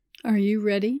Are you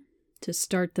ready to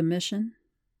start the mission?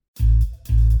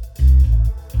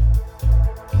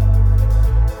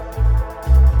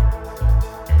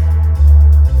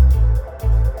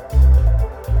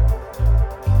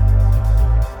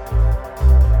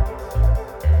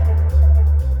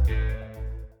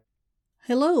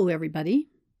 Hello, everybody.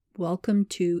 Welcome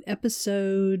to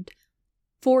episode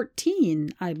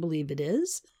 14, I believe it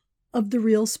is, of the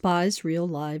Real Spies, Real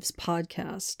Lives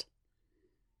podcast.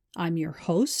 I'm your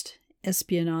host,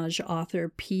 espionage author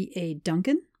P.A.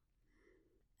 Duncan,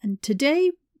 and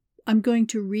today I'm going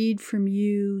to read from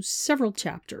you several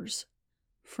chapters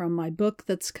from my book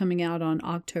that's coming out on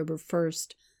October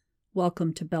 1st,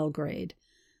 Welcome to Belgrade.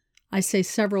 I say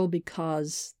several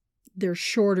because they're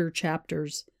shorter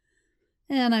chapters,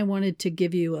 and I wanted to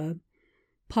give you a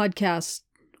podcast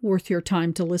worth your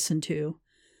time to listen to.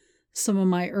 Some of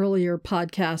my earlier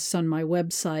podcasts on my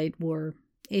website were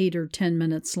 8 or 10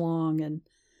 minutes long, and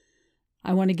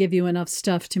I want to give you enough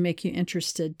stuff to make you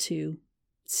interested to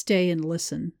stay and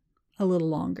listen a little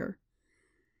longer.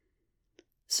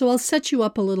 So I'll set you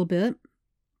up a little bit.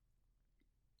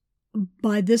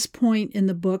 By this point in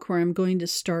the book where I'm going to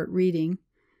start reading,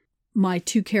 my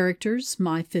two characters,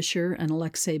 Mai Fisher and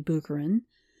Alexei Bukharin,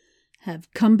 have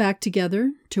come back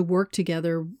together to work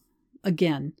together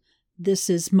again. This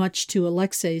is much to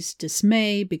Alexei's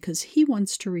dismay because he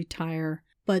wants to retire,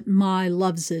 but Mai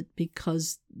loves it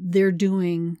because they're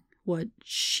doing what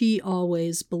she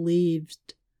always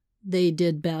believed they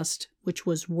did best, which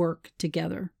was work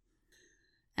together.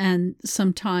 And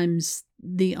sometimes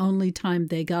the only time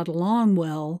they got along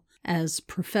well as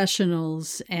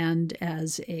professionals and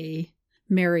as a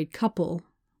married couple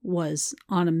was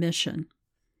on a mission.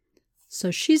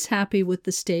 So she's happy with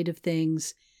the state of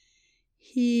things.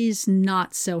 He's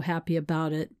not so happy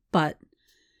about it, but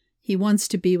he wants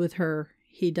to be with her.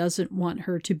 He doesn't want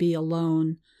her to be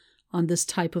alone on this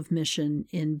type of mission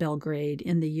in Belgrade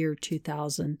in the year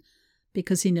 2000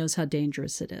 because he knows how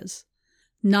dangerous it is.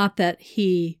 Not that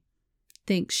he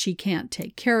thinks she can't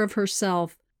take care of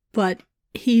herself, but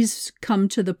he's come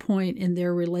to the point in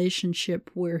their relationship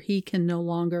where he can no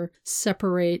longer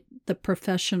separate the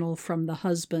professional from the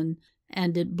husband,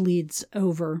 and it bleeds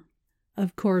over.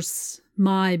 Of course,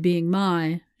 Mai being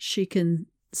Mai, she can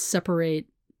separate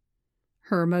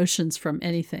her emotions from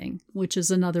anything, which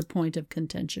is another point of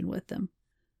contention with them.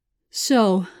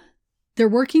 So, they're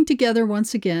working together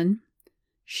once again.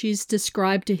 She's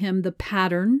described to him the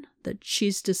pattern that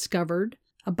she's discovered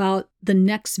about the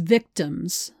next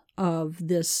victims of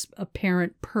this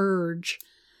apparent purge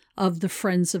of the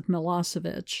friends of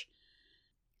Milosevic.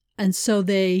 And so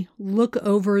they look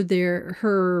over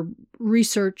her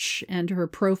research and her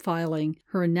profiling,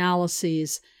 her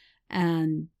analyses,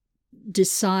 and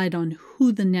decide on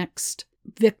who the next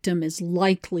victim is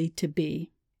likely to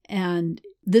be. And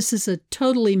this is a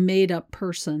totally made-up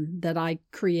person that I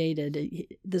created.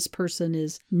 This person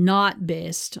is not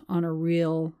based on a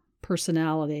real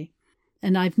personality.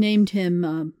 And I've named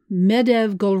him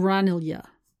Medev Golranilya.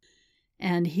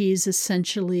 And he's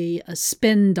essentially a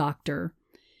spin doctor.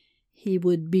 He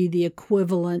would be the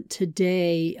equivalent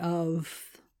today of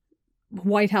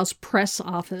White House press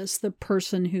office, the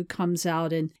person who comes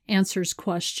out and answers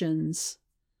questions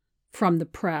from the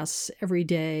press every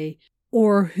day,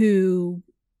 or who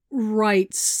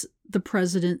writes the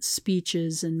president's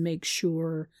speeches and makes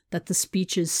sure that the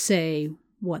speeches say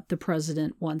what the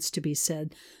president wants to be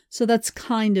said. So that's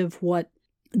kind of what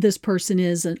this person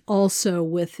is, and also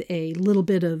with a little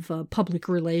bit of public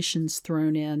relations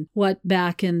thrown in, what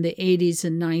back in the 80s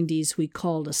and 90s we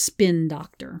called a spin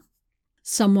doctor.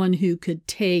 Someone who could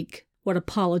take what a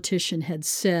politician had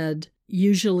said,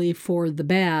 usually for the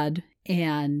bad,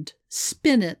 and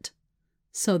spin it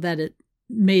so that it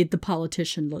made the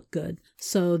politician look good.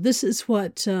 So this is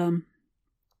what Medev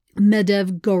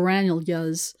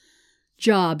Golranilya's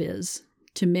job is,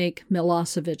 to make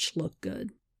Milosevic look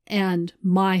good. And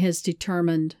Mai has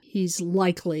determined he's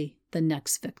likely the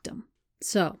next victim.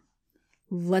 So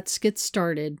let's get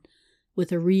started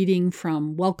with a reading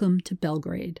from Welcome to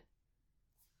Belgrade.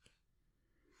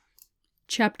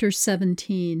 Chapter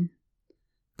 17,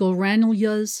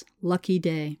 Golranilya's Lucky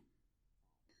Day.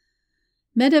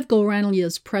 Medev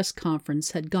Golranilya's press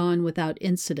conference had gone without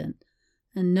incident,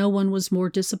 and no one was more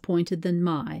disappointed than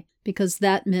Mai, because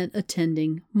that meant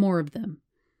attending more of them.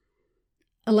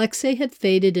 Alexei had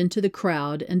faded into the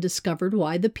crowd and discovered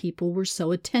why the people were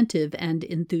so attentive and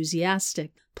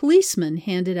enthusiastic. Policemen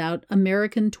handed out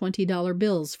American $20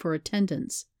 bills for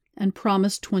attendance and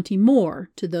promised 20 more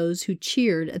to those who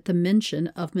cheered at the mention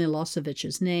of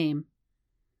Milosevic's name.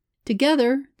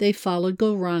 Together they followed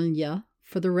Golranilya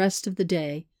for the rest of the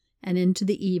day and into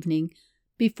the evening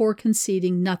before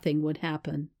conceding nothing would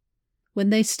happen. When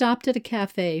they stopped at a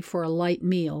cafe for a light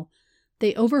meal,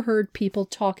 they overheard people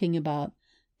talking about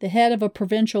the head of a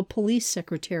provincial police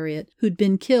secretariat who'd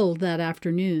been killed that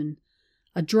afternoon,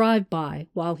 a drive-by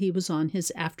while he was on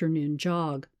his afternoon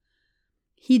jog.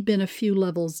 He'd been a few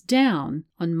levels down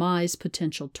on Mai's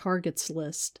potential targets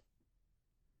list.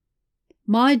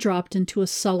 Mai dropped into a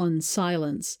sullen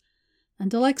silence,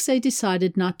 and Alexei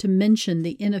decided not to mention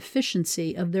the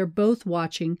inefficiency of their both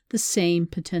watching the same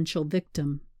potential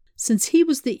victim. Since he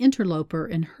was the interloper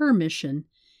in her mission,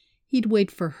 he'd wait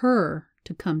for her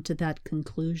to come to that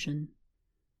conclusion.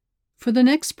 For the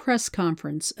next press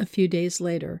conference a few days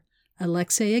later,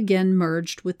 Alexei again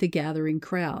merged with the gathering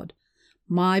crowd.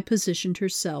 Mai positioned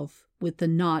herself with the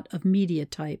knot of media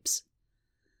types.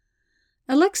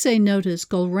 Alexei noticed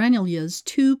Golranilya's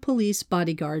 2 police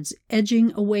bodyguards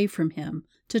edging away from him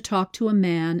to talk to a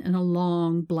man in a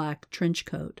long black trench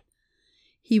coat.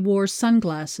 He wore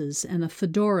sunglasses and a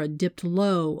fedora dipped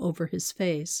low over his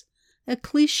face, a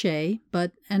cliché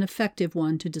but an effective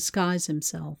one to disguise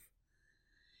himself.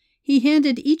 He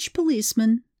handed each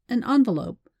policeman an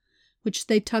envelope, which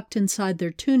they tucked inside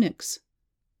their tunics,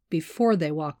 before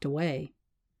they walked away.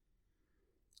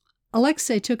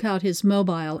 Alexei took out his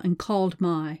mobile and called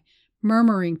Mai,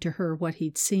 murmuring to her what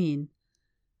he'd seen.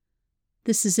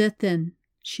 "This is it, then,"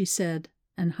 she said,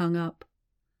 and hung up.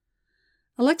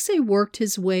 Alexei worked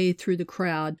his way through the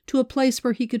crowd to a place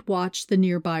where he could watch the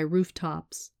nearby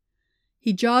rooftops.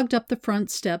 He jogged up the front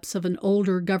steps of an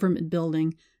older government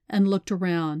building and looked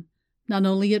around, not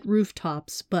only at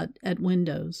rooftops, but at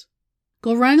windows.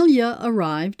 Golranilya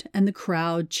arrived, and the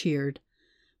crowd cheered.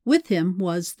 With him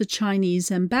was the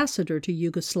Chinese ambassador to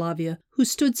Yugoslavia, who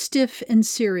stood stiff and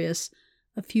serious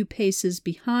a few paces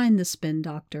behind the spin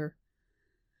doctor.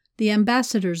 The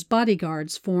ambassador's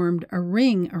bodyguards formed a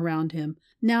ring around him.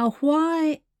 Now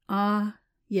why?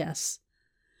 Yes.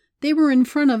 They were in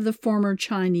front of the former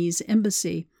Chinese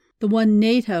embassy, the one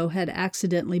NATO had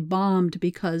accidentally bombed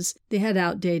because they had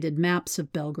outdated maps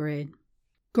of Belgrade.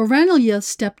 Golranilya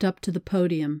stepped up to the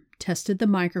podium, tested the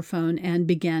microphone, and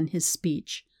began his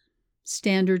speech.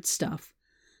 Standard stuff.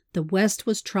 The West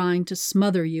was trying to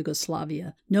smother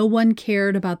Yugoslavia. No one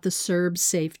cared about the Serbs'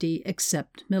 safety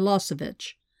except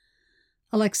Milosevic.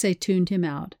 Alexei tuned him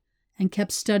out and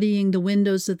kept studying the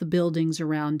windows of the buildings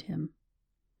around him.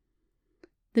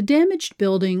 The damaged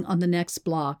building on the next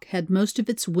block had most of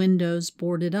its windows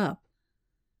boarded up,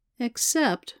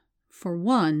 except for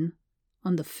one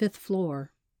on the 5th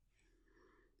floor.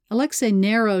 Alexei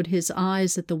narrowed his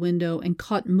eyes at the window and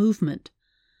caught movement.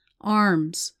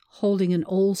 Arms holding an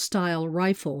old-style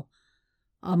rifle,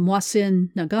 a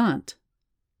Mosin Nagant.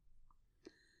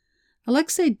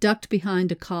 Alexei ducked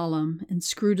behind a column and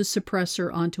screwed a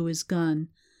suppressor onto his gun,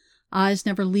 eyes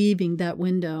never leaving that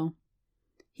window.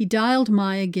 He dialed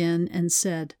Mai again and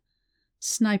said,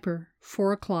 "Sniper,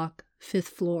 4 o'clock, 5th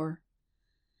floor."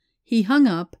 He hung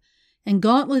up and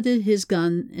gauntleted his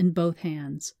gun in both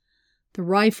hands. The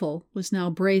rifle was now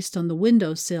braced on the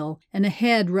windowsill, and a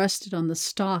head rested on the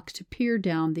stock to peer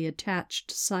down the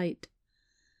attached sight.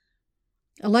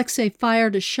 Alexei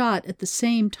fired a shot at the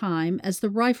same time as the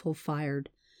rifle fired.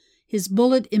 His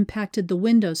bullet impacted the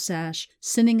window sash,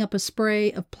 sending up a spray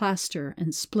of plaster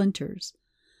and splinters.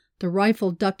 The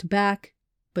rifle ducked back,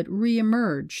 but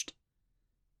re-emerged,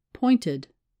 pointed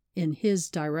in his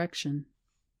direction.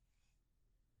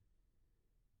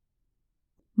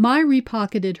 Mai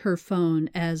repocketed her phone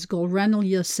as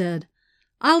Golranilya said,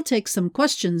 "I'll take some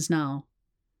questions now."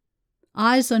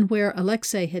 Eyes on where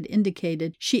Alexei had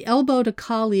indicated, she elbowed a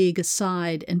colleague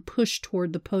aside and pushed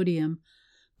toward the podium.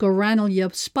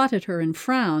 Golranilya spotted her and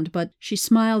frowned, but she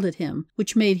smiled at him,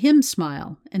 which made him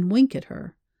smile and wink at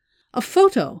her. "A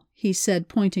photo," he said,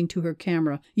 pointing to her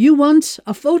camera. "You want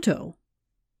a photo."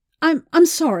 I'm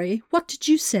sorry, what did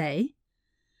you say?"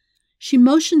 She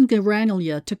motioned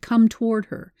Golranilya to come toward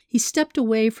her. He stepped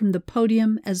away from the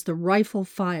podium as the rifle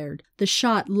fired, the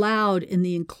shot loud in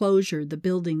the enclosure the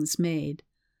buildings made.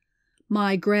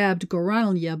 Mai grabbed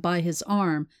Golranilya by his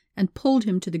arm and pulled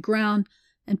him to the ground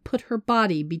and put her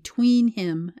body between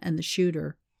him and the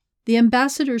shooter. The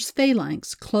ambassador's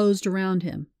phalanx closed around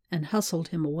him and hustled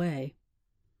him away.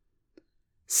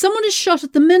 "Someone has shot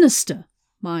at the minister!"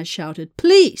 Mai shouted.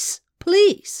 "Police!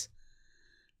 Police!"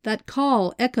 That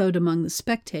call echoed among the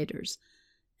spectators,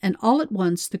 and all at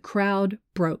once the crowd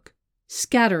broke,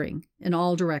 scattering in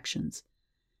all directions.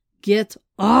 "Get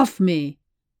off me!"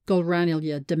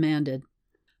 Golranilya demanded.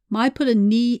 Mai put a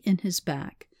knee in his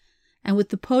back, and with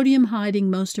the podium hiding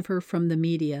most of her from the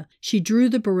media, she drew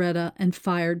the Beretta and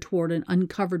fired toward an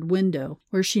uncovered window,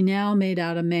 where she now made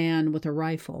out a man with a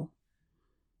rifle.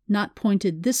 Not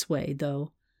pointed this way,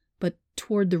 though, but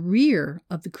toward the rear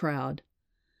of the crowd.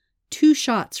 2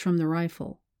 shots from the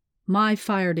rifle. Mai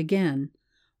fired again.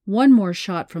 1 more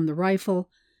shot from the rifle,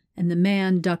 and the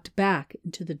man ducked back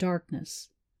into the darkness.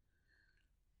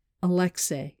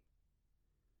 Alexei.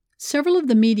 Several of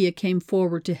the media came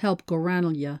forward to help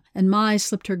Goranilya, and Mai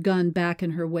slipped her gun back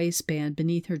in her waistband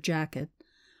beneath her jacket.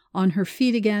 On her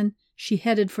feet again, she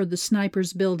headed for the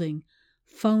sniper's building,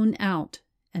 phone out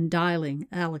and dialing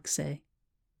Alexei.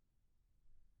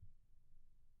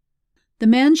 The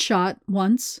man shot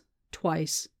once,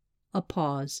 twice, a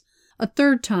pause, a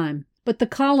 3rd time, but the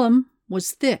column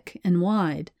was thick and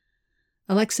wide.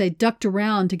 Alexei ducked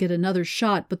around to get another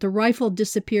shot, but the rifle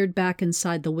disappeared back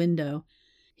inside the window.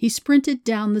 He sprinted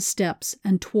down the steps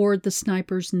and toward the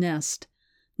sniper's nest.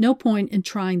 No point in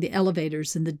trying the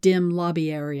elevators in the dim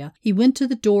lobby area. He went to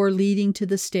the door leading to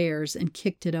the stairs and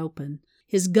kicked it open.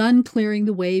 His gun clearing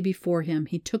the way before him,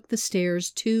 he took the stairs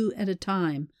 2 at a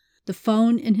time. The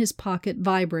phone in his pocket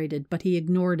vibrated, but he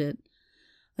ignored it.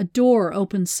 A door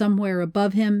opened somewhere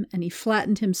above him, and he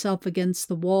flattened himself against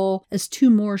the wall as 2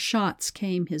 more shots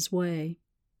came his way.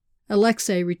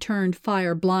 Alexei returned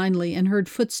fire blindly and heard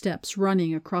footsteps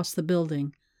running across the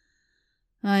building.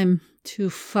 "I'm too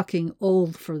fucking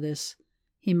old for this,"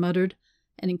 he muttered,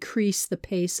 and increased the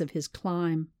pace of his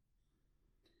climb.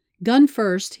 Gun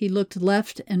first, he looked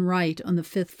left and right on the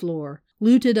 5th floor.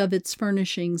 Looted of its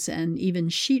furnishings and even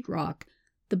sheetrock,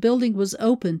 the building was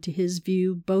open to his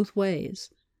view both ways.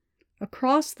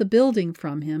 Across the building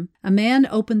from him, a man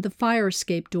opened the fire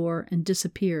escape door and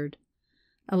disappeared.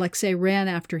 Alexei ran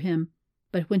after him,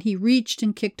 but when he reached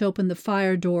and kicked open the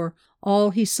fire door,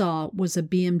 all he saw was a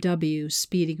BMW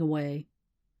speeding away.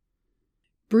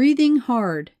 Breathing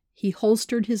hard, he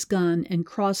holstered his gun and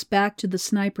crossed back to the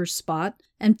sniper's spot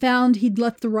and found he'd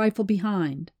left the rifle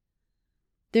behind.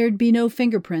 There'd be no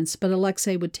fingerprints, but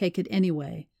Alexei would take it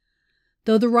anyway.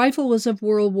 Though the rifle was of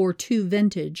World War II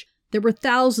vintage, there were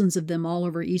thousands of them all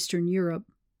over Eastern Europe.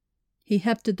 He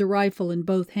hefted the rifle in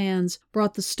both hands,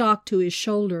 brought the stock to his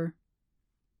shoulder.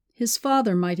 His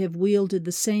father might have wielded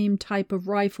the same type of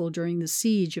rifle during the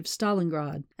siege of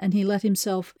Stalingrad, and he let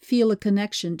himself feel a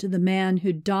connection to the man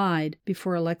who died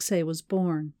before Alexei was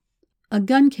born. A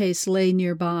gun case lay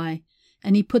nearby,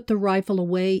 and he put the rifle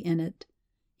away in it.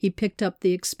 He picked up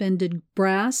the expended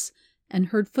brass and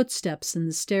heard footsteps in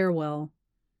the stairwell.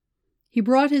 He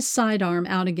brought his sidearm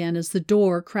out again as the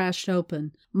door crashed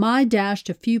open. Mai dashed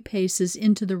a few paces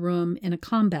into the room in a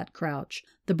combat crouch,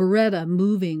 the Beretta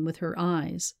moving with her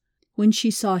eyes. When she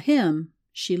saw him,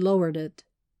 she lowered it.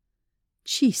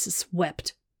 "Jesus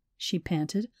wept," she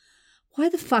panted. "Why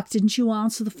the fuck didn't you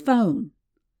answer the phone?"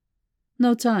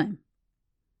 "No time."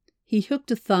 He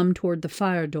hooked a thumb toward the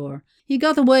fire door. "He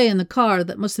got away in the car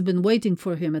that must have been waiting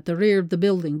for him at the rear of the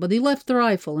building, but he left the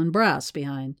rifle and brass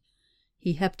behind."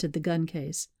 He hefted the gun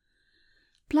case.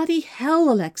 "Bloody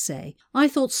hell, Alexei! I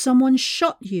thought someone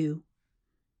shot you."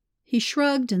 He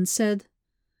shrugged and said,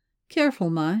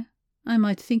 "Careful, Mai. I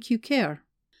might think you care.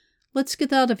 Let's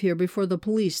get out of here before the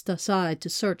police decide to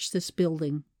search this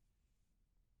building."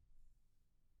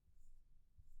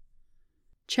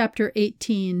 Chapter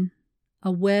 18.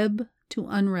 A Web to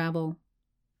Unravel.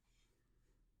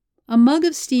 A mug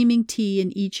of steaming tea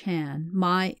in each hand,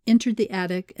 Mai entered the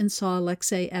attic and saw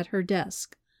Alexei at her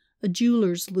desk, a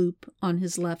jeweler's loupe on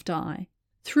his left eye.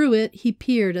 Through it, he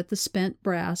peered at the spent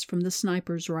brass from the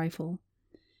sniper's rifle.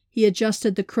 He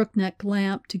adjusted the crookneck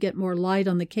lamp to get more light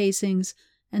on the casings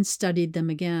and studied them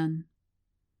again.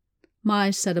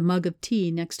 Mai set a mug of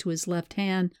tea next to his left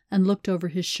hand and looked over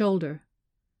his shoulder.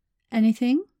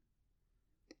 "Anything?"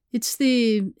 "It's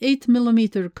the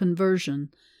 8mm conversion.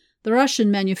 The Russian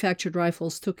manufactured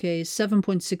rifles took a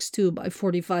 7.62 by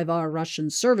 45R Russian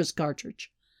service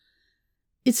cartridge."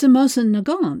 "It's a Mosin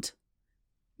Nagant."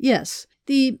 "Yes.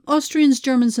 The Austrians,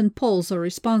 Germans, and Poles are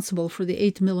responsible for the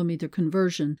 8mm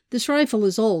conversion. This rifle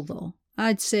is old, though.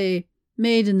 I'd say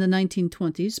made in the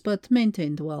 1920s, but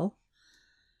maintained well."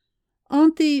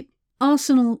 "Aren't the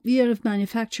arsenal, year of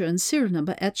manufacture, and serial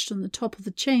number etched on the top of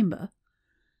the chamber?"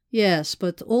 "Yes,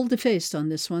 but all defaced on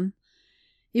this one.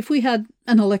 If we had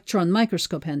an electron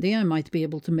microscope handy, I might be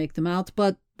able to make them out,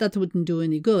 but that wouldn't do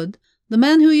any good. The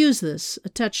man who used this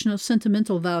attached no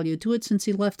sentimental value to it since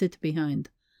he left it behind.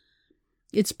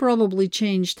 It's probably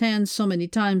changed hands so many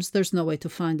times there's no way to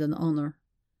find an owner."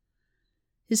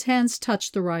 His hands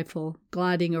touched the rifle,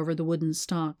 gliding over the wooden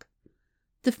stock.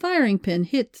 "The firing pin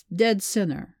hit dead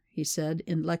center," he said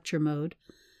in lecture mode.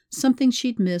 something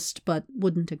she'd missed but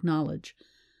wouldn't acknowledge.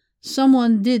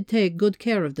 Someone did take good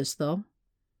care of this, though.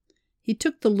 He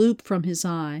took the loupe from his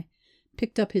eye,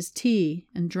 picked up his tea,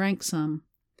 and drank some.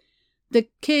 The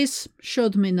case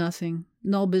showed me nothing.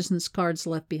 No business cards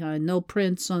left behind, no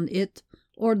prints on it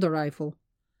or the rifle.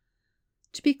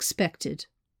 To be expected.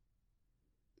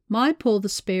 Mai pulled the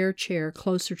spare chair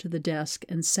closer to the desk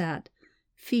and sat,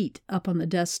 feet up on the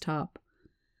desktop.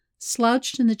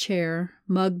 Slouched in the chair,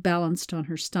 mug balanced on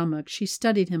her stomach, she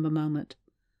studied him a moment.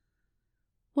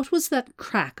 What was that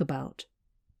crack about?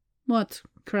 What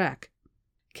crack?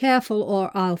 Careful,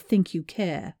 or I'll think you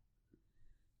care.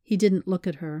 He didn't look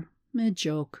at her. A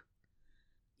joke.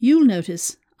 You'll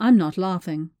notice I'm not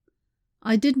laughing.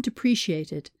 I didn't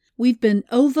appreciate it. We've been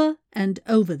over and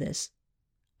over this.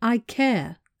 I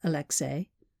care, Alexei.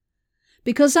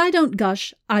 Because I don't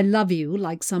gush, I love you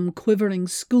like some quivering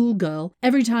schoolgirl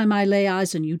every time I lay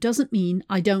eyes on you doesn't mean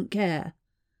I don't care.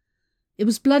 It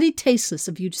was bloody tasteless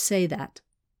of you to say that.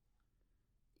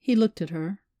 He looked at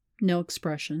her. No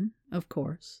expression, of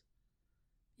course.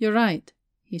 You're right,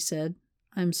 he said.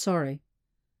 I'm sorry.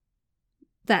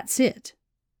 That's it.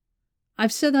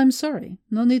 I've said I'm sorry.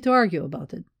 No need to argue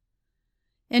about it.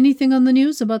 Anything on the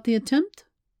news about the attempt?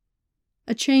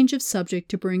 A change of subject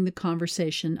to bring the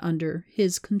conversation under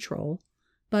his control,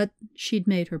 but she'd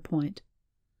made her point.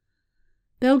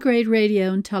 Belgrade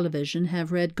radio and television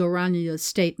have read Goranya's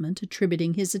statement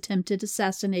attributing his attempted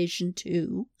assassination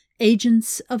to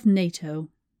agents of NATO,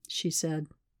 she said.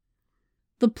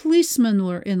 The policemen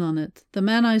were in on it. The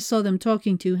man I saw them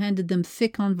talking to handed them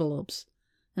thick envelopes,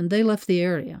 and they left the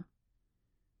area.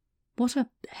 What a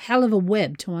hell of a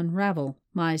web to unravel,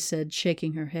 Mai said,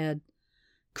 shaking her head.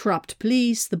 Corrupt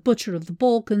police, the butcher of the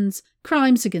Balkans,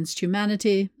 crimes against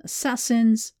humanity,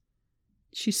 assassins.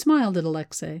 She smiled at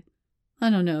Alexei. I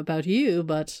don't know about you,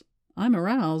 but I'm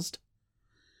aroused.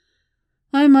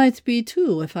 I might be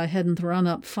too if I hadn't run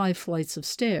up 5 flights of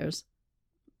stairs.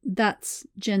 That's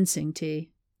ginseng tea.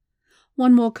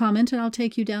 One more comment and I'll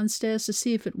take you downstairs to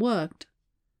see if it worked.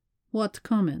 What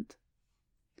comment?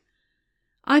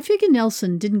 I figure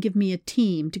Nelson didn't give me a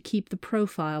team to keep the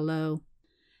profile low.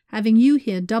 Having you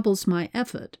here doubles my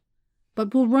effort,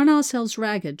 but we'll run ourselves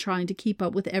ragged trying to keep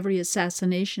up with every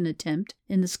assassination attempt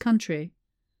in this country.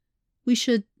 We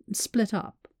should split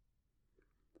up.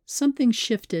 Something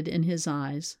shifted in his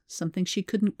eyes, something she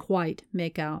couldn't quite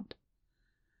make out.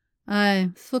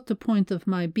 I thought the point of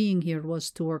my being here was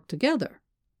to work together,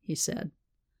 he said.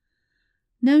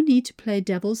 No need to play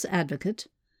devil's advocate.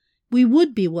 We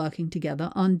would be working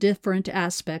together on different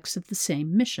aspects of the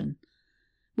same mission.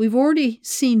 We've already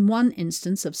seen one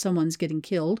instance of someone's getting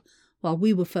killed while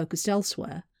we were focused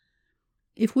elsewhere.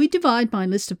 If we divide my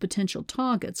list of potential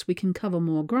targets, we can cover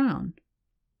more ground.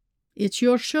 It's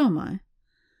your show, Mai.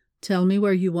 Tell me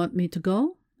where you want me to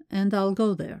go, and I'll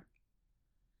go there.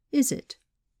 Is it?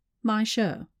 My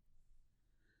show.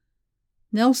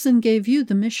 Nelson gave you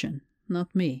the mission,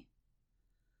 not me.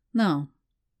 Now,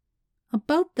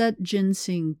 about that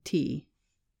ginseng tea.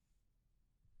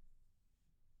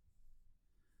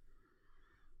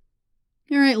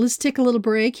 All right, let's take a little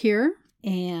break here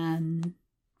and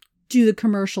do the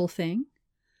commercial thing.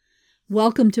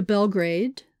 Welcome to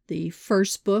Belgrade, the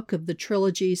first book of the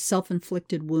trilogy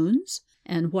Self-Inflicted Wounds,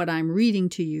 and what I'm reading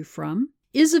to you from,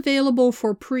 is available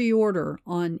for pre-order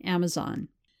on Amazon.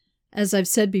 As I've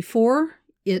said before,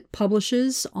 it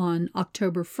publishes on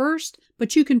October 1st,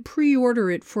 but you can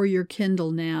pre-order it for your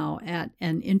Kindle now at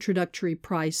an introductory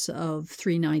price of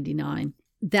 $3.99.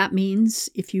 That means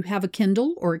if you have a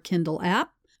Kindle or a Kindle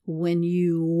app, when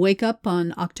you wake up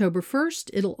on October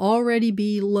 1st, it'll already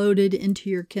be loaded into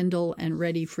your Kindle and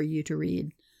ready for you to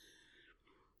read.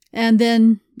 And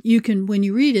then you can, when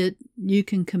you read it, you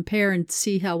can compare and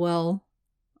see how well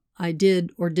I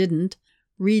did or didn't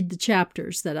read the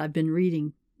chapters that I've been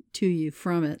reading to you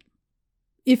from it.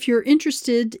 If you're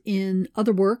interested in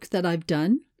other work that I've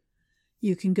done,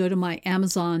 you can go to my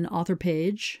Amazon author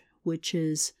page, which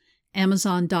is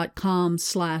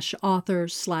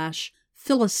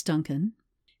amazon.com/author/Phyllis Duncan,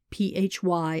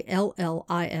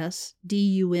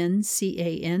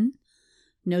 PhyllisDuncan,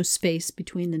 no space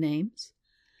between the names.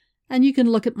 And you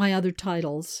can look at my other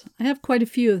titles. I have quite a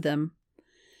few of them.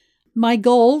 My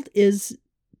goal is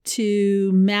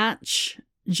to match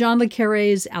John le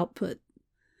Carré's output,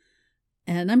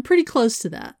 and I'm pretty close to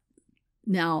that.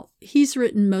 Now, he's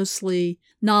written mostly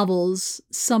novels.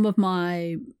 Some of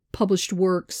my published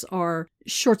works are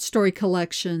short story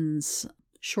collections,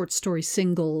 short story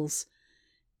singles,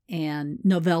 and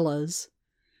novellas.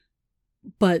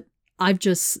 But I've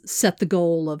just set the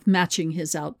goal of matching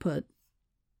his output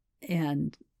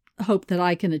and hope that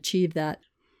I can achieve that.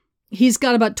 he's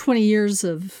got about 20 years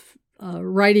of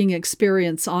writing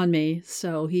experience on me,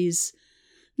 so he's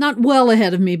not well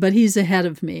ahead of me, but he's ahead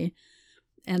of me,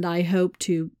 and I hope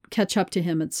to catch up to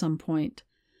him at some point.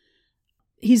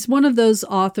 He's one of those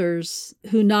authors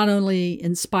who not only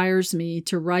inspires me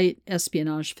to write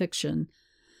espionage fiction,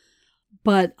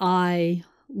 but I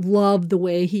love the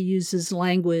way he uses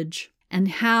language and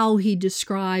how he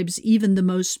describes even the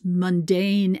most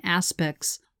mundane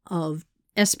aspects of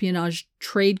espionage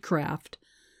tradecraft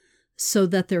so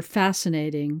that they're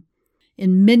fascinating.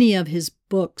 In many of his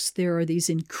books, there are these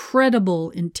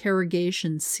incredible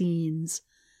interrogation scenes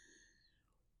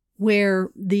where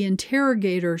the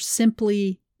interrogator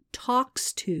simply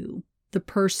talks to the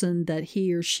person that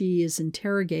he or she is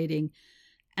interrogating,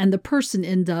 and the person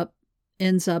ends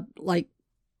up like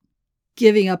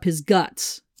giving up his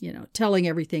guts, telling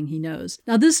everything he knows.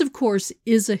 Now, this, of course,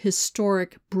 is a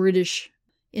historic British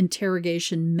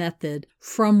interrogation method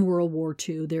from World War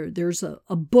II. There's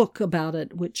a book about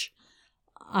it, which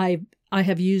I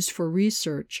have used for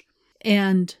research.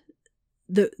 And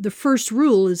the first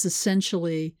rule is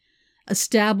essentially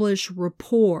establish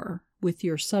rapport with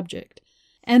your subject.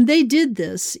 And they did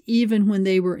this even when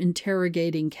they were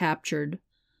interrogating captured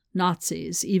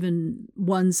Nazis, even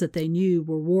ones that they knew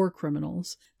were war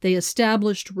criminals. They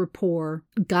established rapport,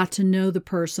 got to know the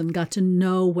person, got to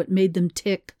know what made them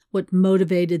tick, what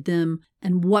motivated them,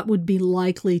 and what would be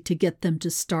likely to get them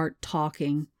to start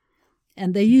talking.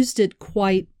 And they used it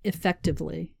quite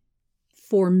effectively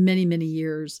for many, many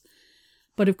years.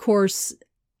 But of course,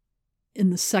 in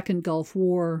the Second Gulf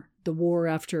War, the war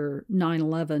after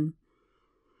 9/11,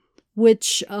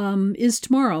 which is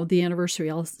tomorrow, the anniversary.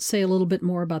 I'll say a little bit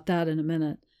more about that in a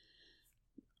minute.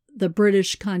 The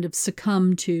British kind of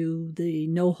succumbed to the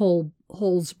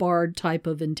holds barred type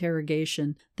of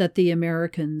interrogation that the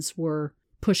Americans were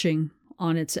pushing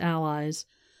on its allies.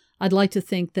 I'd like to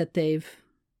think that they've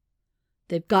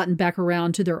gotten back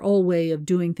around to their old way of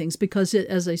doing things because,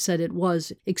 as I said, it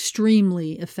was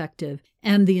extremely effective.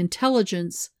 And the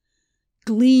intelligence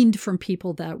gleaned from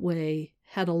people that way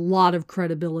had a lot of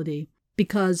credibility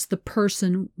because the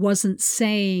person wasn't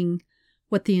saying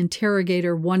what the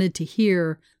interrogator wanted to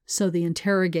hear, so the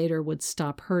interrogator would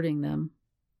stop hurting them.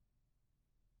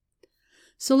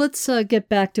 So let's get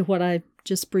back to what I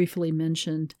just briefly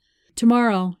mentioned.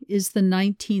 Tomorrow is the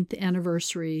 19th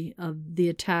anniversary of the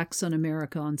attacks on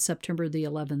America on September the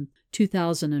 11th,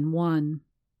 2001.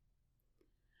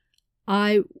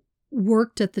 I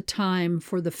worked at the time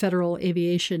for the Federal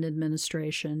Aviation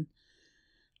Administration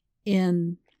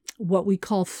in what we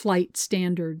call flight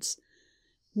standards.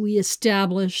 We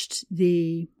established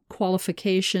the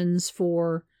qualifications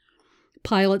for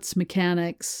pilots,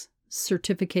 mechanics,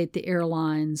 certificate the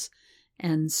airlines,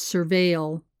 and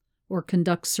surveil or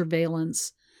conduct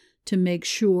surveillance to make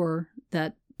sure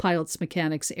that pilots,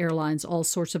 mechanics, airlines, all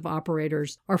sorts of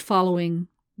operators are following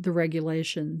the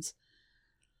regulations.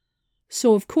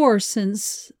 So, of course,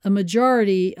 since a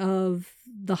majority of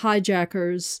the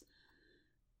hijackers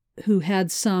who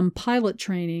had some pilot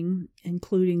training,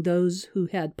 including those who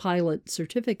had pilot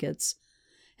certificates,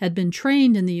 had been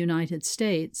trained in the United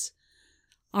States,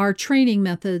 our training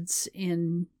methods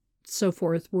and so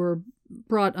forth were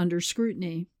brought under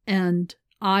scrutiny. And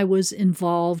I was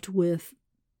involved with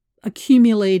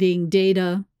accumulating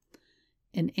data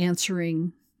and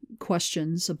answering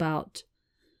questions about,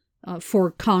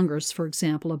 for Congress, for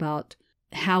example, about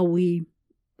how we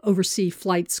oversee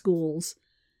flight schools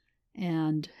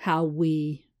and how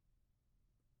we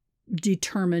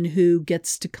determine who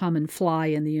gets to come and fly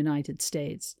in the United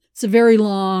States. It's a very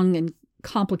long and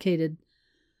complicated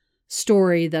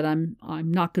story that I'm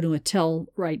not going to tell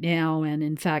right now, and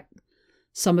in fact,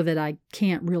 some of it I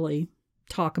can't really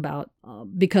talk about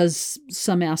because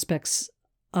some aspects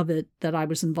of it that I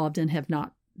was involved in have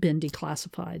not been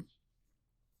declassified.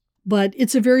 But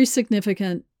it's a very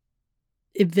significant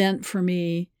event for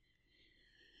me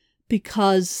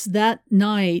because that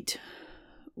night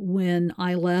when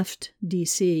I left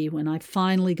D.C., when I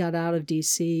finally got out of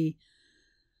D.C.,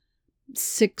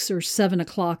 6 or 7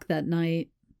 o'clock that night,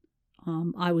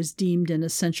 I was deemed an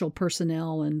essential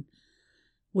personnel and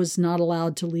was not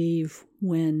allowed to leave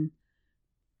when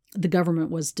the government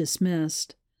was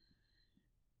dismissed.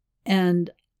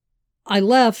 And I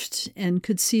left and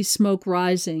could see smoke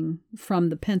rising from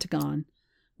the Pentagon.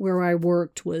 Where I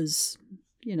worked was,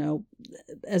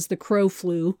 as the crow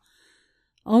flew,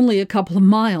 only a couple of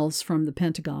miles from the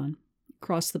Pentagon,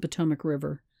 across the Potomac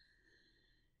River.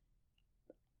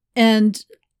 And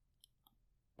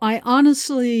I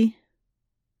honestly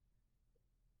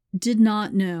did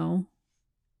not know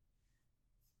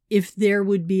if there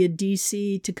would be a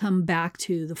DC to come back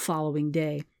to the following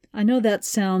day. I know that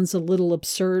sounds a little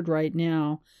absurd right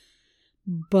now,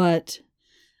 but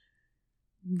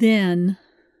then,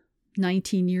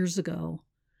 19 years ago,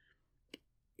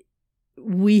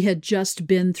 we had just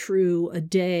been through a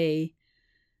day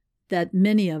that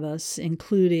many of us,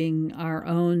 including our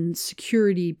own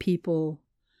security people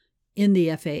in the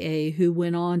FAA who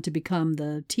went on to become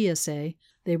the TSA,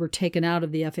 they were taken out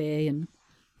of the FAA and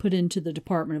put into the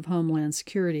Department of Homeland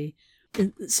Security.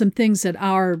 Some things that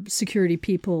our security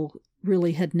people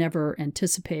really had never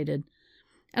anticipated.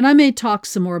 And I may talk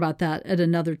some more about that at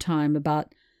another time,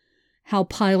 about how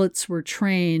pilots were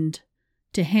trained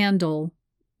to handle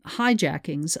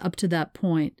hijackings up to that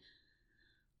point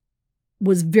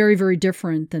was very, very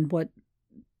different than what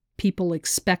people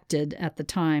expected at the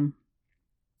time.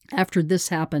 After this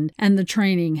happened, and the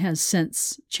training has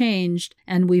since changed,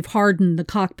 and we've hardened the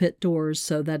cockpit doors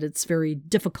so that it's very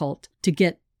difficult to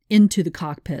get into the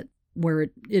cockpit where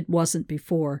it wasn't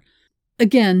before.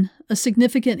 Again, a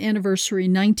significant anniversary,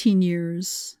 19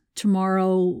 years.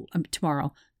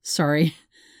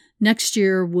 Next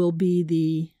year will be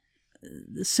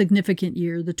the significant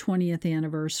year, the 20th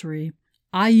anniversary.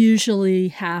 I usually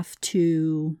have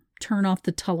to turn off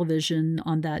the television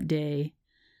on that day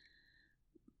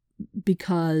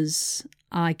because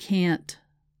I can't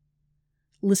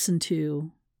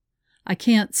I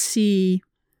can't see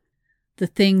the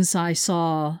things I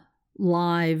saw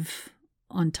live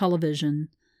on television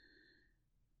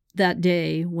that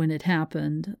day when it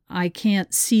happened. I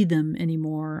can't see them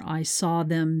anymore. I saw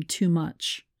them too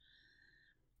much,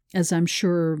 as I'm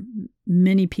sure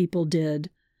many people did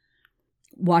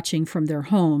watching from their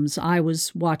homes. I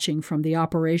was watching from the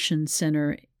operations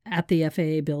center at the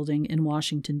FAA building in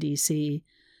Washington, D.C.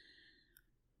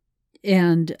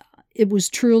 And it was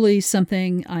truly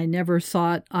something I never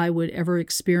thought I would ever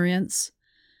experience.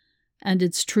 And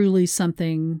it's truly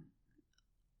something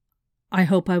I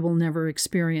hope I will never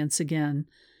experience again.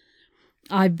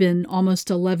 I've been almost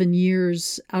 11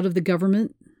 years out of the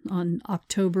government. On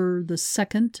October the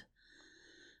 2nd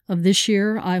of this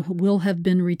year, I will have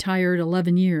been retired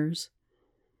 11 years.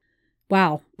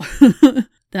 Wow.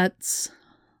 That's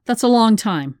a long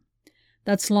time.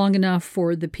 That's long enough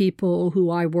for the people who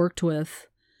I worked with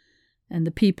and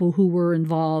the people who were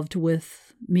involved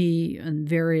with me and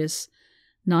various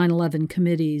 9/11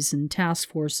 committees and task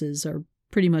forces are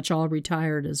pretty much all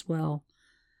retired as well.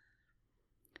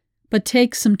 But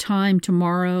take some time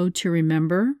tomorrow to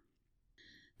remember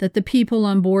that the people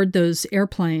on board those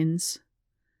airplanes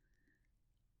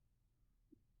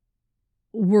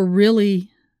were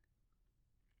really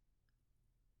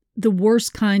the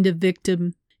worst kind of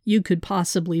victim you could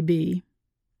possibly be.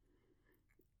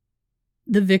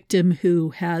 The victim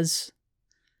who has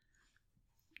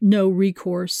no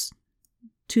recourse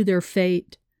to their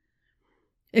fate,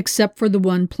 except for the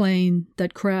one plane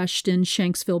that crashed in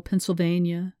Shanksville,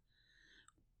 Pennsylvania,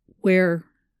 where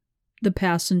the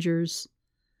passengers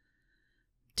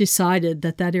decided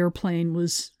that that airplane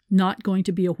was not going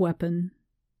to be a weapon,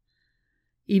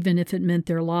 even if it meant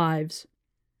their lives.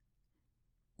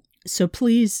 So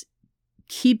please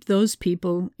keep those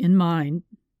people in mind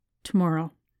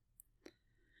tomorrow.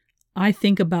 I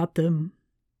think about them.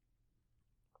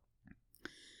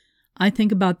 I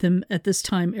think about them at this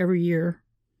time every year.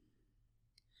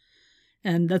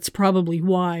 And that's probably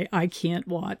why I can't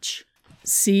watch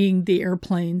seeing the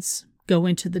airplanes go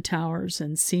into the towers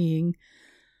and seeing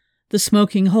the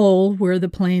smoking hole where the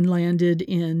plane landed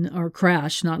in, or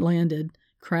crashed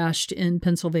in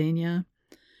Pennsylvania,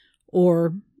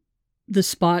 or the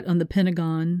spot on the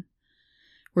Pentagon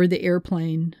where the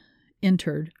airplane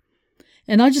entered.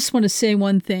 And I just want to say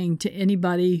one thing to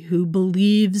anybody who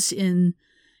believes in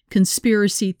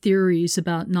conspiracy theories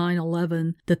about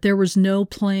 9/11, that there was no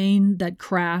plane that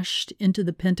crashed into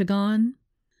the Pentagon.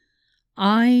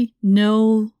 I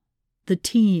know the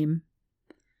team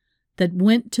that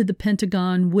went to the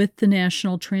Pentagon with the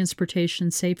National Transportation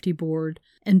Safety Board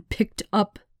and picked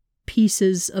up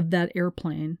pieces of that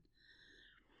airplane.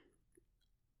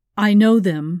 I know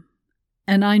them,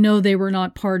 and I know they were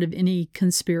not part of any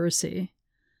conspiracy.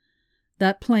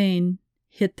 That plane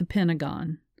hit the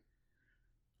Pentagon.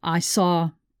 I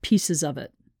saw pieces of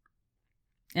it,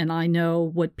 and I know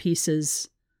what pieces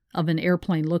of an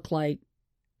airplane look like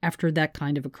after that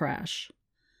kind of a crash.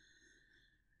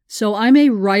 So I may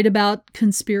write about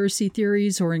conspiracy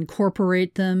theories or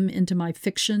incorporate them into my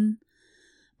fiction,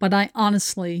 but I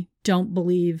honestly don't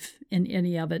believe in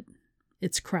any of it.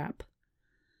 It's crap.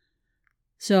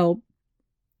 So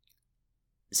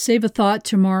save a thought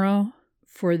tomorrow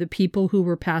for the people who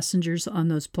were passengers on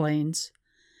those planes,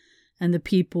 and the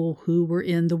people who were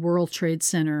in the World Trade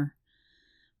Center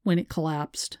when it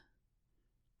collapsed.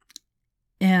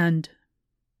 And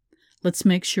let's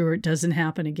make sure it doesn't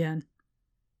happen again.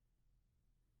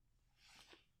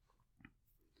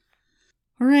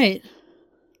 All right,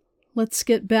 let's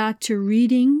get back to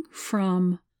reading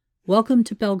from Welcome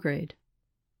to Belgrade.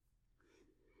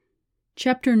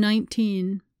 Chapter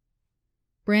 19,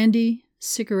 Brandy,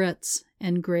 Cigarettes,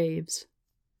 and Graves.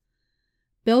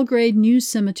 Belgrade New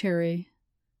Cemetery,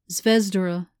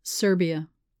 Zvezdara, Serbia.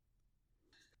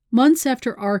 Months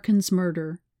after Arkan's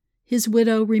murder, his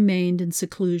widow remained in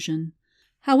seclusion.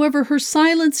 However, her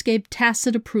silence gave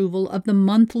tacit approval of the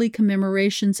monthly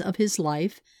commemorations of his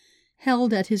life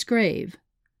held at his grave.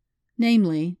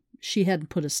 Namely, she hadn't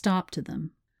put a stop to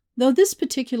them. Though this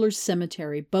particular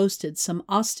cemetery boasted some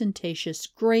ostentatious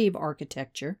grave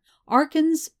architecture,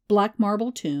 Arkan's black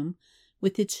marble tomb,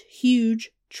 with its huge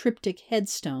triptych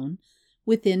headstone,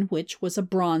 within which was a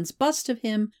bronze bust of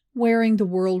him wearing the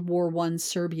World War I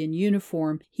Serbian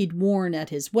uniform he'd worn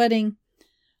at his wedding,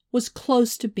 was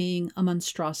close to being a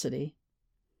monstrosity.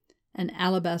 An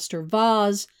alabaster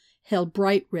vase held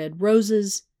bright red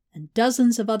roses, and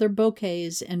dozens of other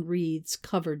bouquets and wreaths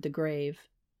covered the grave.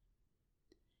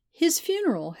 His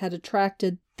funeral had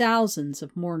attracted thousands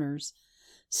of mourners.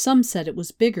 Some said it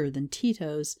was bigger than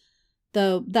Tito's,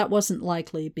 though that wasn't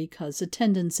likely because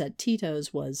attendance at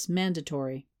Tito's was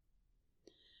mandatory.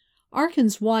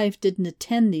 Arkan's wife didn't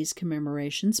attend these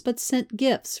commemorations, but sent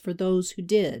gifts for those who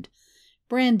did,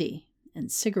 brandy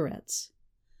and cigarettes.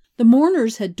 The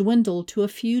mourners had dwindled to a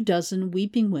few dozen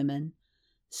weeping women,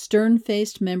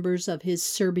 stern-faced members of his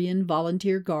Serbian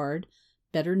volunteer guard,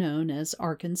 better known as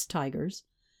Arkan's Tigers,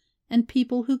 and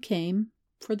people who came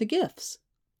for the gifts.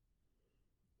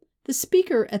 The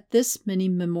speaker at this mini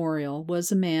memorial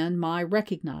was a man Mai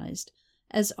recognized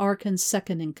as Arkan's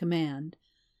second-in-command,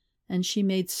 and she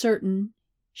made certain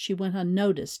she went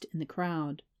unnoticed in the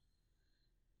crowd.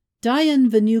 Diane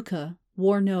Vanyuka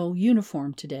wore no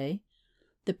uniform today.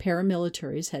 The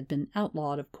paramilitaries had been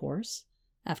outlawed, of course,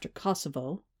 after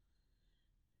Kosovo.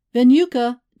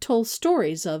 Vanyuka told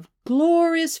stories of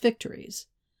glorious victories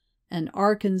and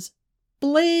Arkan's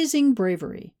blazing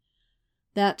bravery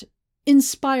that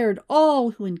inspired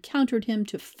all who encountered him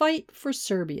to fight for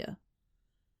Serbia.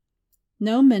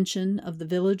 No mention of the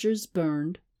villagers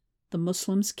burned, the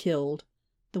Muslims killed,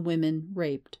 the women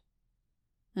raped.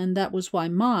 And that was why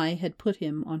Mai had put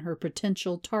him on her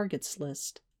potential targets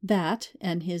list. That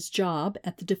and his job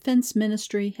at the Defense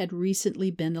Ministry had recently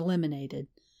been eliminated.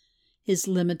 His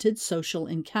limited social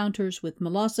encounters with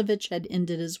Milosevic had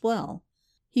ended as well.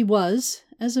 He was,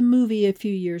 as a movie a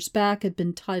few years back had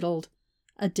been titled,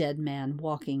 A Dead Man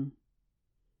Walking.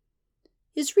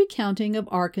 His recounting of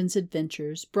Arkan's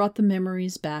adventures brought the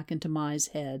memories back into Mai's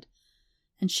head,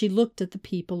 and she looked at the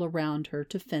people around her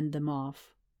to fend them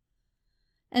off.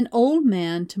 An old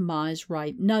man to Mai's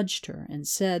right nudged her and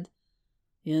said,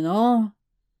 "You know,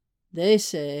 they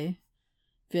say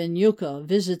Vanyuka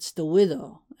visits the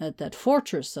widow at that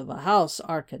fortress of a house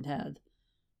Arkan had.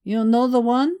 You know the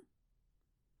one?"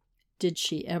 Did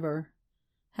she ever,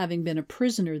 having been a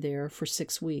prisoner there for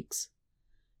 6 weeks?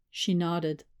 She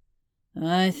nodded.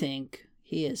 "I think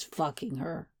he is fucking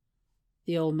her,"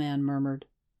 the old man murmured.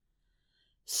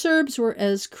 Serbs were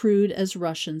as crude as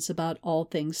Russians about all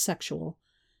things sexual,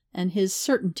 and his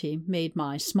certainty made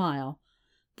Mai smile,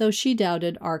 though she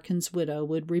doubted Arkan's widow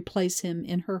would replace him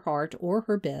in her heart or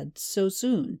her bed so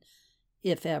soon,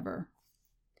 if ever.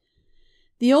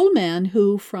 The old man,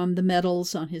 who, from the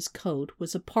medals on his coat,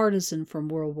 was a partisan from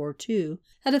World War II,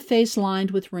 had a face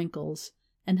lined with wrinkles,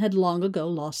 and had long ago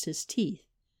lost his teeth.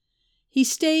 He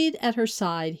stayed at her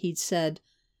side, he'd said,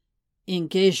 "In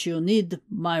case you need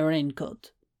my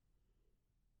raincoat."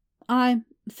 "I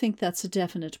think that's a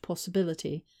definite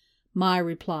possibility," Mai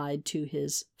replied to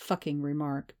his fucking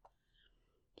remark.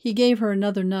 He gave her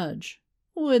another nudge.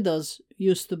 "Widows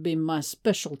used to be my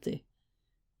specialty."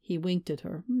 He winked at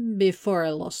her. "Before I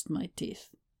lost my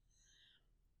teeth."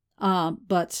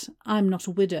 But I'm not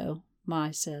a widow,"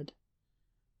 Mai said.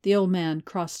 The old man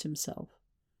crossed himself.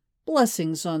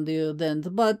 "Blessings on you, then,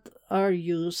 but are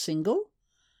you single?"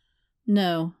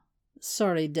 "No.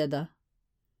 Sorry, Deda."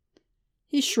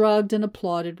 He shrugged and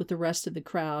applauded with the rest of the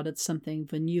crowd at something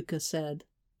Vanyuka said.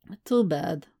 "Too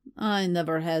bad. I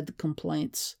never had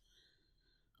complaints.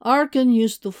 Arkan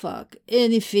used to fuck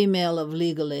any female of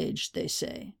legal age, they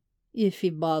say, if he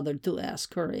bothered to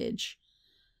ask her age.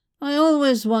 I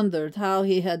always wondered how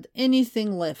he had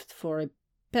anything left for a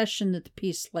passionate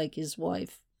piece like his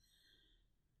wife.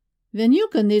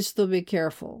 Vanyuka needs to be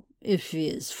careful if he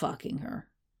is fucking her."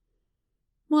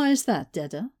 "Why is that,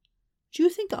 Deda?" Do you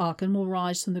think Aachen will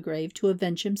rise from the grave to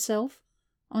avenge himself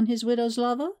on his widow's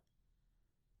lover?"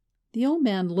 The old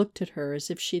man looked at her as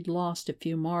if she'd lost a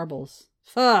few marbles.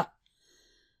 "Pah!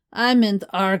 I meant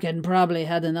Aachen probably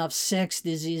had enough sex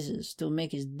diseases to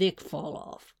make his dick fall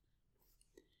off."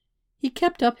 He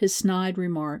kept up his snide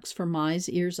remarks for Mai's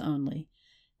ears only,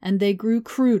 and they grew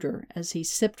cruder as he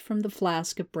sipped from the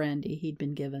flask of brandy he'd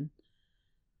been given.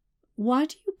 "Why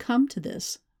do you come to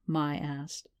this?" Mai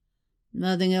asked.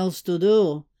 "Nothing else to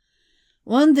do.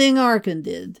 One thing Aachen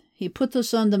did. He put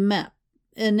us on the map,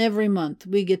 and every month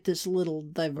we get this little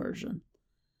diversion."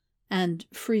 "And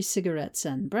free cigarettes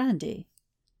and brandy."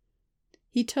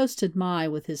 He toasted Mai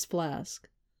with his flask.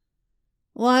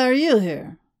 "Why are you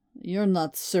here? You're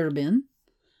not Serbian.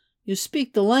 You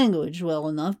speak the language well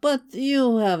enough, but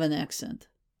you have an accent."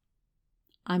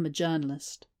 "I'm a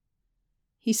journalist."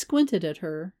 He squinted at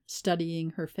her,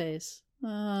 studying her face.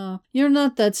 "Oh, you're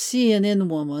not that CNN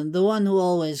woman, the one who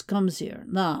always comes here.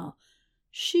 No,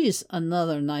 she's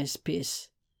another nice piece.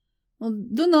 Well,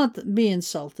 do not be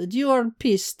insulted. You are a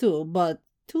piece too, but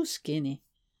too skinny.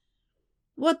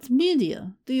 What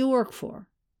media do you work for?"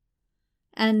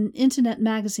 "An internet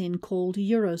magazine called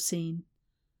Euroscene."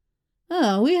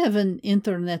 "Oh, we have an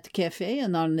internet cafe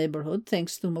in our neighborhood,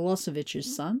 thanks to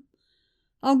Milosevic's son.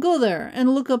 I'll go there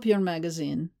and look up your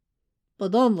magazine.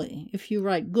 But only if you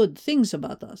write good things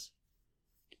about us."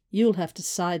 "You'll have to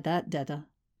sign that, Detta."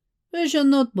 "Where's your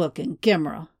notebook and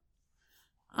camera?"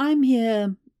 "I'm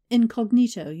here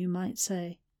incognito, you might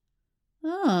say."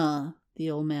 "Ah,"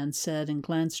 the old man said, and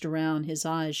glanced around, his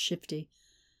eyes shifty.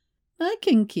 "I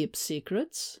can keep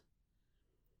secrets."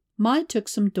 Mai took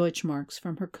some Deutschmarks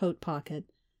from her coat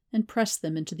pocket and pressed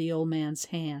them into the old man's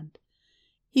hand.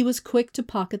 He was quick to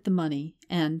pocket the money,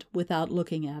 and, without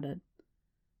looking at it,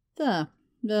 I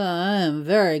am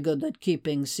very good at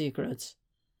keeping secrets."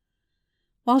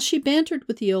 While she bantered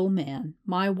with the old man,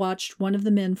 Mai watched one of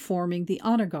the men forming the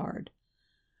honor guard.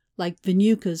 Like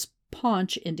Vinyuka's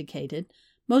paunch indicated,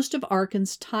 most of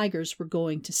Aachen's tigers were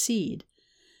going to seed,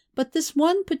 but this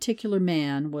one particular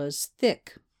man was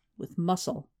thick, with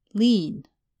muscle, lean,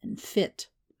 and fit.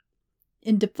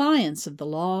 In defiance of the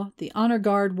law, the honor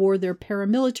guard wore their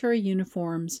paramilitary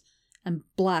uniforms and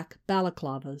black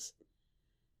balaclavas.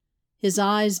 His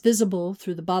eyes, visible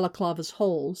through the balaclava's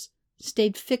holes,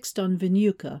 stayed fixed on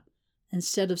Vinyuka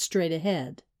instead of straight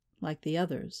ahead, like the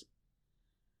others.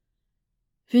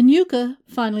 Vinyuka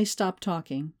finally stopped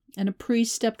talking, and a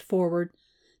priest stepped forward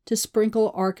to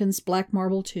sprinkle Aachen's black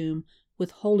marble tomb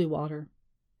with holy water.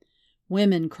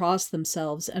 Women crossed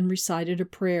themselves and recited a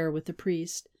prayer with the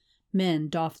priest. Men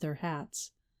doffed their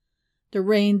hats. The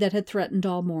rain that had threatened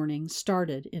all morning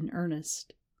started in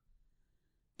earnest.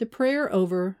 The prayer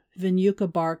over,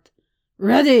 Vinyuka barked,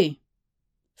 "Ready!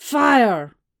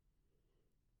 Fire!"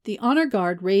 The honor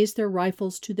guard raised their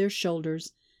rifles to their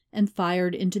shoulders and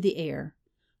fired into the air,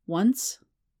 once,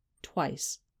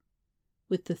 twice.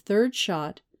 With the third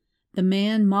shot, the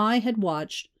man Mai had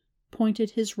watched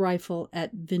pointed his rifle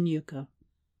at Vinyuka.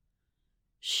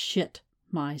 "Shit,"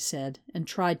 Mai said, and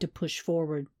tried to push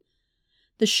forward.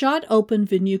 The shot opened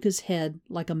Vinyuka's head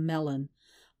like a melon.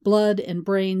 Blood and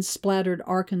brains splattered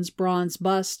Aachen's bronze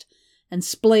bust and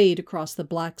splayed across the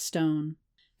black stone.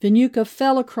 Vinyuka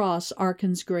fell across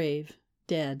Aachen's grave,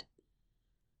 dead.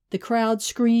 The crowd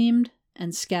screamed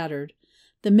and scattered.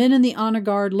 The men in the honor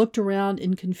guard looked around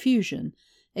in confusion,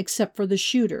 except for the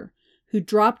shooter, who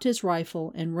dropped his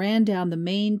rifle and ran down the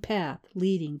main path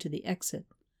leading to the exit.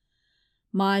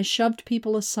 Mai shoved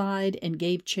people aside and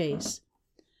gave chase.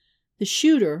 The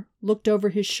shooter looked over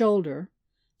his shoulder,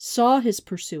 saw his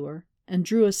pursuer, and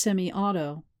drew a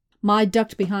semi-auto. Mai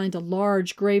ducked behind a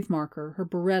large grave marker, her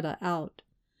Beretta out.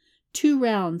 2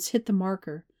 rounds hit the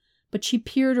marker, but she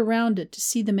peered around it to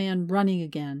see the man running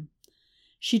again.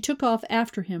 She took off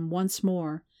after him once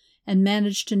more, and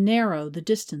managed to narrow the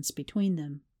distance between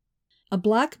them. A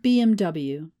black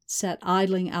BMW sat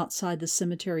idling outside the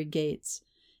cemetery gates,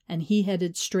 and he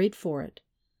headed straight for it.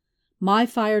 Mai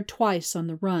fired twice on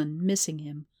the run, missing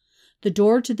him. The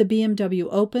door to the BMW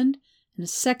opened, and a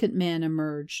second man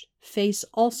emerged, face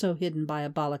also hidden by a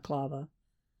balaclava.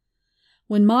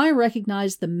 When Mai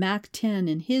recognized the MAC-10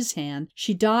 in his hand,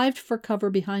 she dived for cover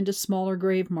behind a smaller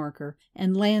grave marker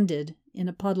and landed in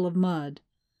a puddle of mud.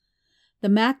 The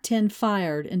MAC-10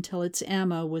 fired until its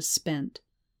ammo was spent.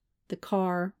 The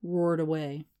car roared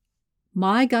away.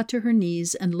 Mai got to her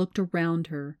knees and looked around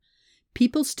her.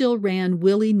 People still ran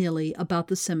willy-nilly about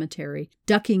the cemetery,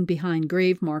 ducking behind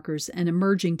grave markers and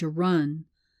emerging to run.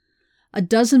 A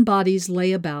dozen bodies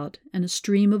lay about, and a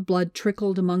stream of blood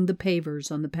trickled among the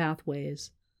pavers on the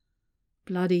pathways.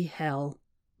 "Bloody hell,"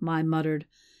 Mai muttered,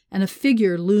 and a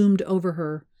figure loomed over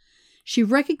her. She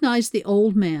recognized the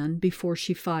old man before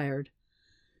she fired.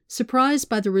 Surprised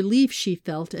by the relief she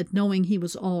felt at knowing he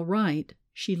was all right,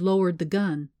 she lowered the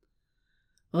gun.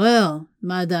 "Well,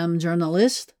 Madame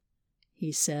Journalist,"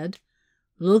 he said,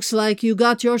 "looks like you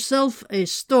got yourself a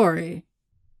story."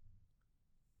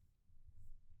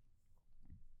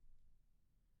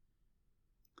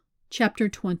 Chapter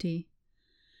 20.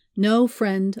 No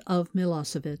Friend of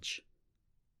Milosevic.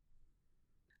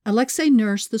 Alexei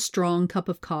nursed the strong cup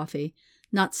of coffee,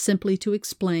 not simply to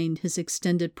explain his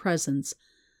extended presence,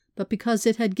 but because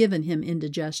it had given him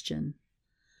indigestion.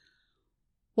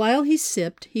 While he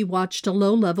sipped, he watched a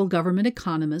low-level government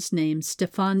economist named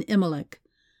Stefan Immelich,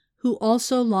 who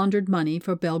also laundered money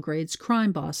for Belgrade's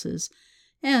crime bosses,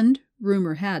 and,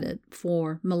 rumor had it,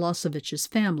 for Milosevic's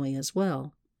family as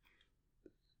well.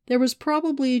 There was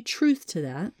probably truth to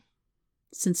that,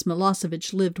 since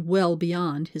Milosevic lived well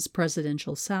beyond his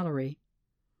presidential salary.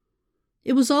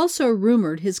 It was also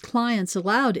rumored his clients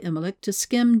allowed Immelich to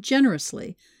skim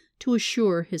generously to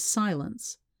assure his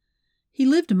silence. He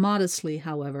lived modestly,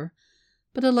 however,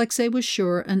 but Alexei was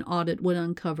sure an audit would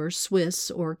uncover Swiss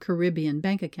or Caribbean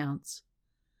bank accounts.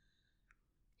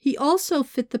 He also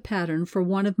fit the pattern for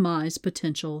one of Mai's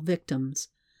potential victims.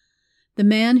 The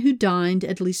man who dined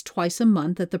at least twice a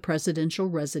month at the presidential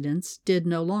residence did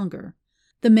no longer.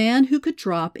 The man who could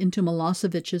drop into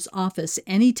Milosevic's office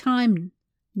any time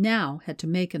now had to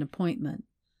make an appointment.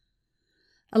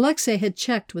 Alexei had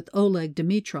checked with Oleg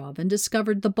Dimitrov and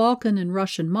discovered the Balkan and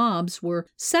Russian mobs were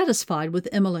satisfied with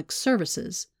Immelich's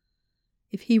services.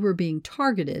 If he were being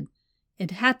targeted,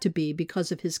 it had to be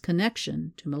because of his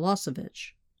connection to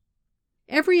Milosevic.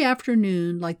 Every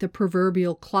afternoon, like the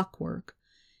proverbial clockwork,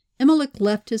 Immelich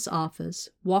left his office,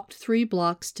 walked 3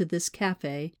 blocks to this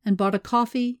cafe, and bought a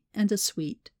coffee and a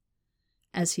sweet.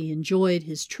 As he enjoyed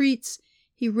his treats,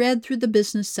 he read through the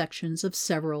business sections of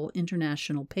several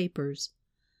international papers.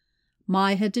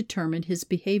 Mai had determined his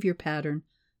behavior pattern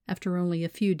after only a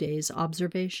few days'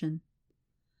 observation.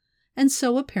 And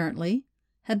so, apparently,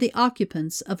 had the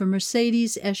occupants of a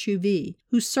Mercedes SUV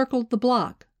who circled the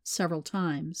block several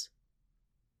times.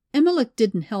 Immelich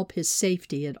didn't help his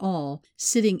safety at all,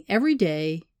 sitting every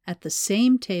day at the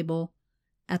same table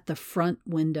at the front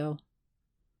window.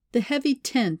 The heavy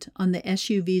tint on the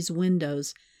SUV's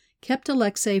windows kept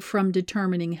Alexei from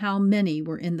determining how many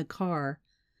were in the car.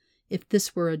 If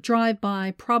this were a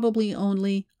drive-by, probably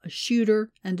only a shooter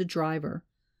and a driver.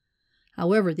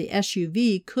 However, the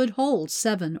SUV could hold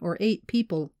 7 or 8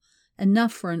 people,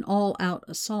 enough for an all-out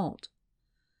assault.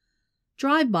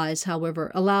 Drive-bys,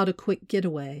 however, allowed a quick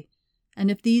getaway,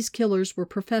 and if these killers were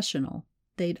professional,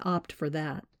 they'd opt for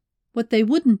that. What they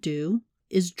wouldn't do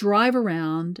is drive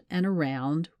around and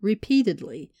around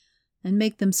repeatedly and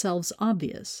make themselves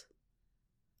obvious.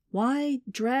 Why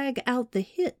drag out the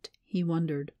hit, he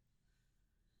wondered.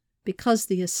 Because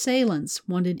the assailants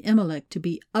wanted Immelich to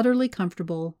be utterly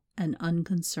comfortable and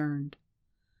unconcerned.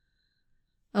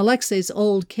 Alexei's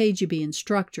old KGB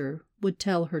instructor would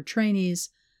tell her trainees,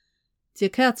 "The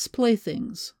cat's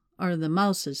playthings are the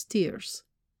mouse's tears."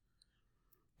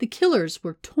 The killers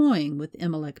were toying with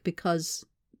Immelich because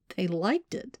they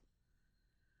liked it.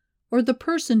 Or the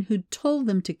person who'd told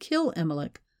them to kill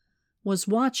Immelich was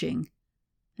watching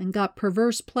and got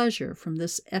perverse pleasure from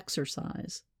this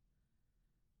exercise.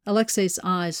 Alexei's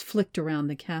eyes flicked around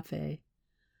the cafe.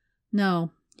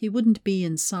 No, he wouldn't be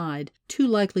inside, too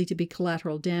likely to be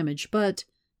collateral damage, but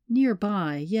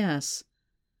nearby, yes.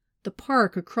 The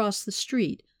park across the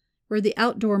street, where the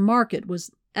outdoor market was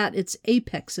at its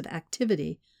apex of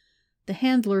activity. The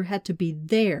handler had to be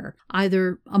there,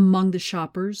 either among the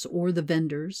shoppers or the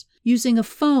vendors, using a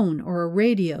phone or a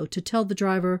radio to tell the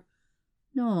driver,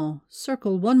 "No,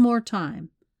 circle one more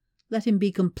time. Let him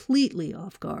be completely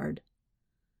off guard."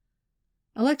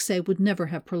 Alexei would never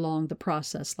have prolonged the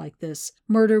process like this.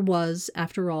 Murder was,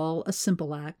 after all, a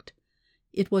simple act.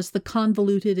 It was the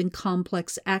convoluted and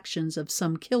complex actions of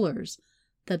some killers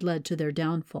that led to their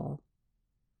downfall.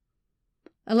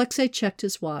 Alexei checked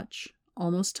his watch.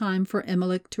 Almost time for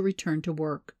Immelich to return to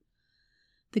work.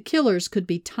 The killers could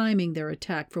be timing their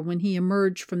attack for when he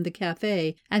emerged from the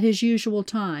cafe at his usual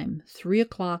time, 3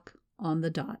 o'clock on the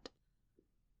dot.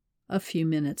 A few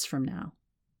minutes from now.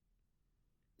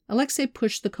 Alexei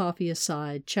pushed the coffee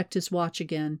aside, checked his watch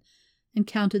again, and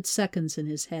counted seconds in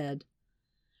his head.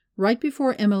 Right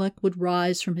before Immelich would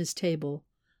rise from his table,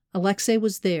 Alexei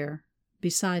was there,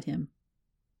 beside him.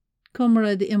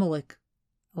 "Comrade Immelich,"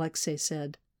 Alexei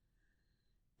said.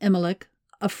 Immelich,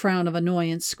 a frown of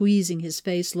annoyance squeezing his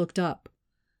face, looked up.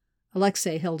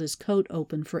 Alexei held his coat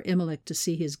open for Immelich to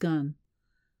see his gun.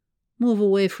 "Move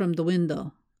away from the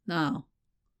window. now."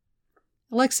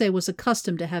 Alexei was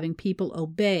accustomed to having people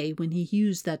obey when he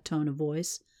used that tone of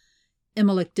voice.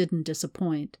 Immelec didn't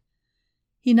disappoint.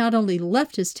 He not only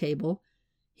left his table,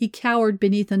 he cowered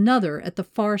beneath another at the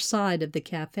far side of the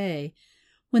cafe.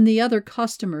 When the other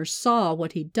customers saw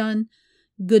what he'd done,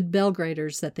 good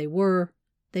Belgraders that they were,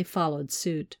 they followed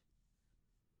suit.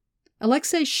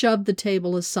 Alexei shoved the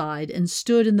table aside and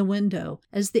stood in the window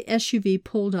as the SUV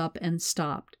pulled up and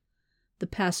stopped, the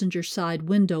passenger side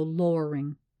window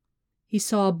lowering. He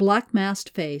saw a black-masked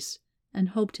face and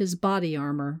hoped his body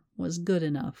armor was good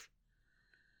enough.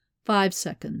 5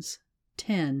 seconds.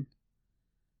 10.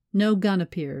 No gun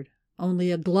appeared,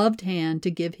 only a gloved hand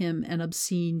to give him an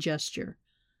obscene gesture.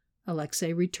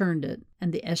 Alexei returned it,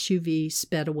 and the SUV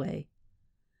sped away.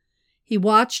 He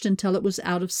watched until it was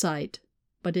out of sight,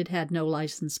 but it had no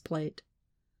license plate.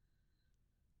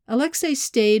 Alexei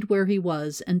stayed where he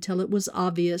was until it was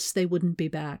obvious they wouldn't be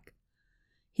back.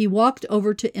 He walked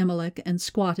over to Immelec and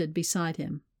squatted beside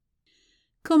him.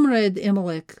 "Comrade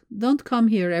Immelec, don't come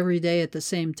here every day at the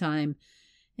same time.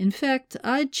 In fact,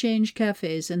 I'd change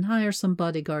cafes and hire some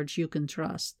bodyguards you can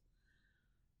trust."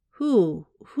 Who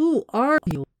are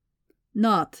you?"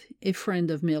 "Not a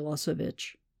friend of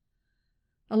Milosevic."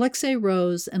 Alexei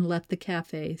rose and left the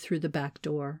cafe through the back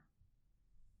door.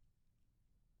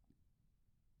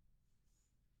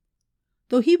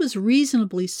 Though he was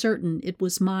reasonably certain it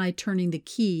was my turning the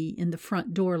key in the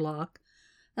front door lock,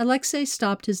 Alexei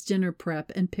stopped his dinner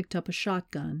prep and picked up a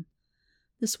shotgun.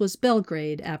 This was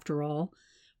Belgrade, after all,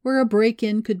 where a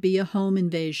break-in could be a home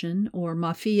invasion or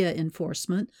mafia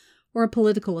enforcement or a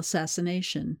political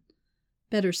assassination.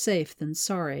 Better safe than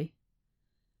sorry.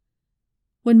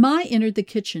 When Mai entered the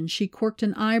kitchen, she quirked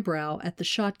an eyebrow at the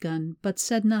shotgun, but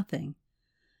said nothing.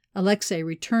 Alexei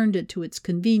returned it to its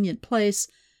convenient place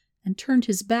and turned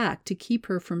his back to keep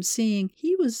her from seeing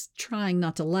he was trying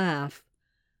not to laugh.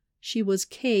 She was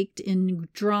caked in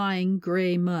drying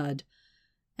gray mud,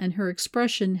 and her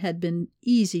expression had been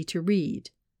easy to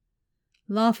read.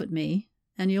 "Laugh at me,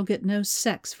 and you'll get no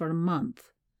sex for a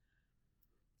month."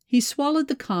 He swallowed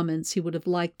the comments he would have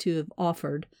liked to have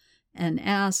offered and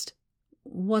asked,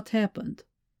 "What happened?"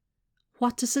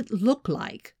 "What does it look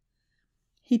like?"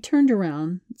 He turned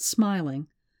around, smiling.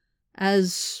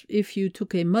 "As if you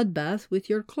took a mud bath with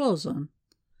your clothes on."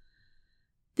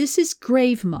 "This is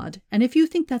grave mud, and if you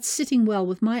think that's sitting well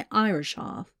with my Irish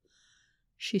half—"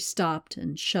 She stopped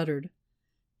and shuddered.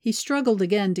 He struggled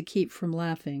again to keep from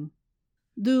laughing.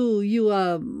 "Do you,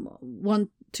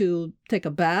 want to take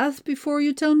a bath before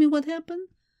you tell me what happened?"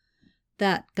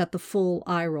 That got the full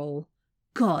eye roll.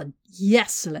 "God,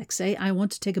 yes, Alexei, I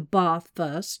want to take a bath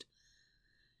first."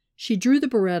 She drew the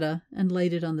Beretta and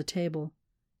laid it on the table.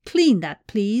 "Clean that,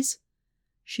 please,"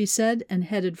 she said, and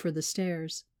headed for the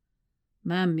stairs.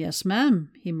 "Ma'am, yes,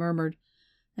 ma'am," he murmured,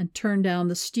 and turned down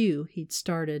the stew he'd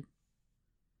started.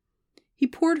 He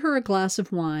poured her a glass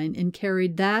of wine and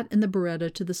carried that and the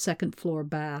Beretta to the second-floor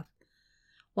bath.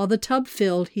 While the tub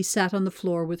filled, he sat on the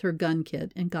floor with her gun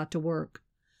kit and got to work.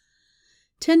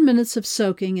 10 minutes of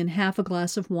soaking and half a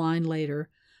glass of wine later,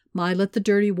 Mai let the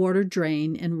dirty water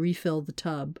drain and refilled the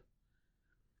tub.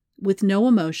 With no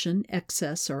emotion,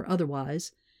 excess or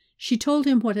otherwise, she told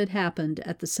him what had happened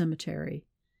at the cemetery.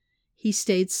 He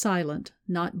stayed silent,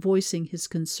 not voicing his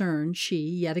concern she,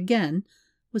 yet again,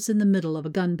 was in the middle of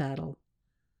a gun battle.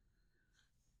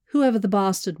 "Whoever the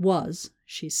bastard was,"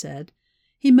 she said,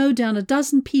 "he mowed down a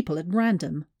dozen people at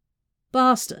random.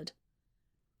 Bastard."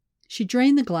 She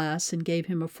drained the glass and gave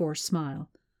him a forced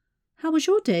smile. "How was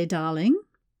your day, darling?"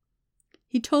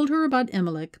 He told her about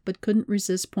Immelec, but couldn't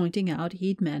resist pointing out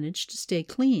he'd managed to stay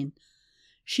clean.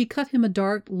 She cut him a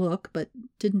dark look, but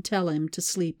didn't tell him to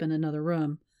sleep in another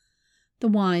room. The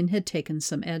wine had taken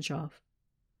some edge off.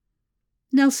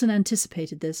 "Nelson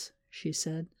anticipated this," she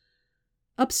said.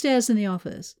 "Upstairs in the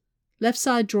office. Left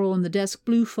side drawer in the desk,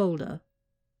 blue folder."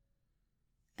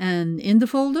 "And in the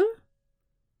folder?"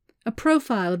 "A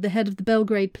profile of the head of the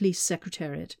Belgrade Police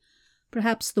Secretariat.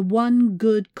 Perhaps the one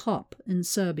good cop in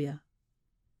Serbia."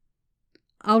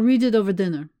 "I'll read it over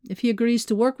dinner. If he agrees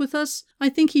to work with us, I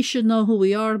think he should know who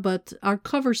we are, but our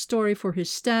cover story for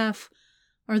his staff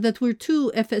are that we're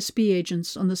 2 FSB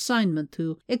agents on assignment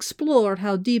to explore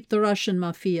how deep the Russian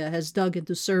mafia has dug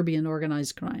into Serbian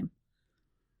organized crime."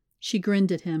 She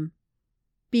grinned at him.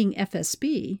 "Being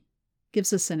FSB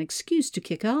gives us an excuse to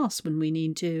kick ass when we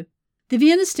need to. The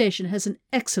Vienna station has an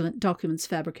excellent documents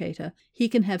fabricator. He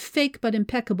can have fake but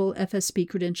impeccable FSB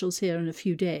credentials here in a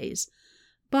few days.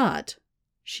 But,"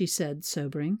 she said,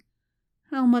 sobering,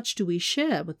 "how much do we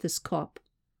share with this cop?"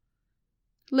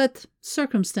 "Let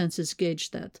circumstances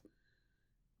gauge that.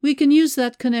 We can use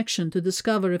that connection to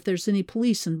discover if there's any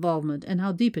police involvement and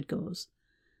how deep it goes.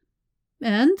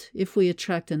 And if we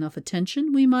attract enough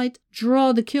attention, we might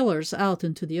draw the killers out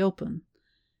into the open.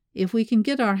 If we can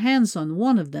get our hands on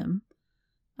one of them,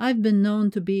 I've been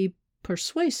known to be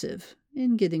persuasive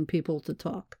in getting people to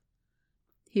talk."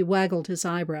 He waggled his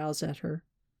eyebrows at her.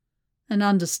 "An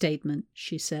understatement,"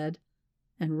 she said,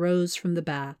 and rose from the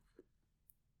bath.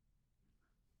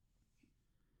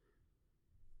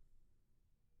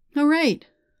 All right,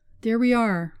 there we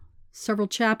are. Several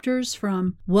chapters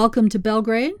from Welcome to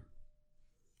Belgrade.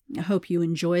 I hope you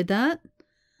enjoyed that.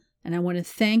 And I want to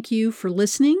thank you for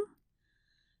listening.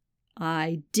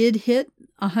 I did hit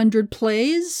 100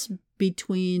 plays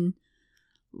between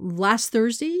last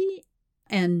Thursday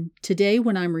and today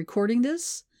when I'm recording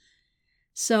this.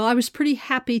 So I was pretty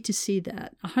happy to see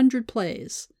that. 100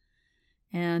 plays.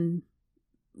 And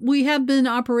we have been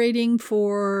operating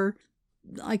for,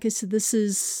 like I said, this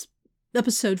is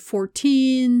episode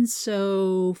 14,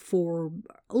 so for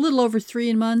a little over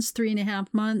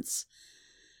 3.5 months.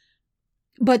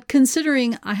 But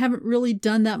considering I haven't really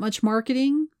done that much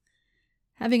marketing,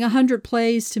 having 100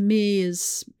 plays to me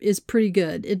is pretty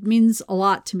good. It means a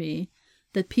lot to me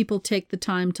that people take the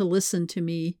time to listen to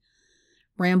me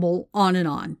ramble on and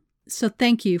on. So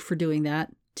thank you for doing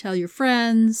that. Tell your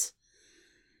friends,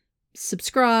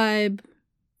 subscribe,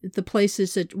 the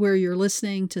places where you're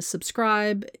listening to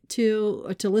subscribe to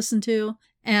or to listen to,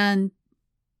 and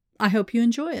I hope you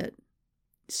enjoy it.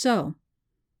 So,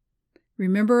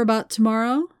 remember about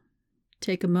tomorrow.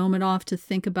 Take a moment off to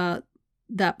think about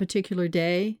that particular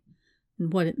day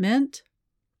and what it meant.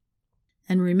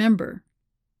 And remember,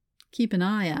 keep an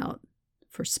eye out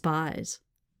for spies.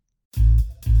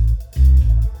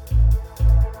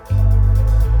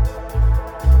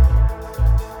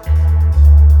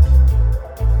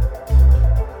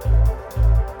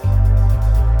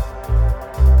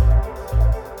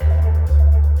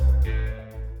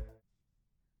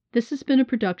 This has been a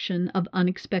production of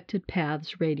Unexpected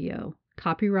Paths Radio.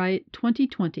 Copyright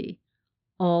 2020.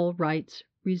 All rights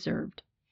reserved.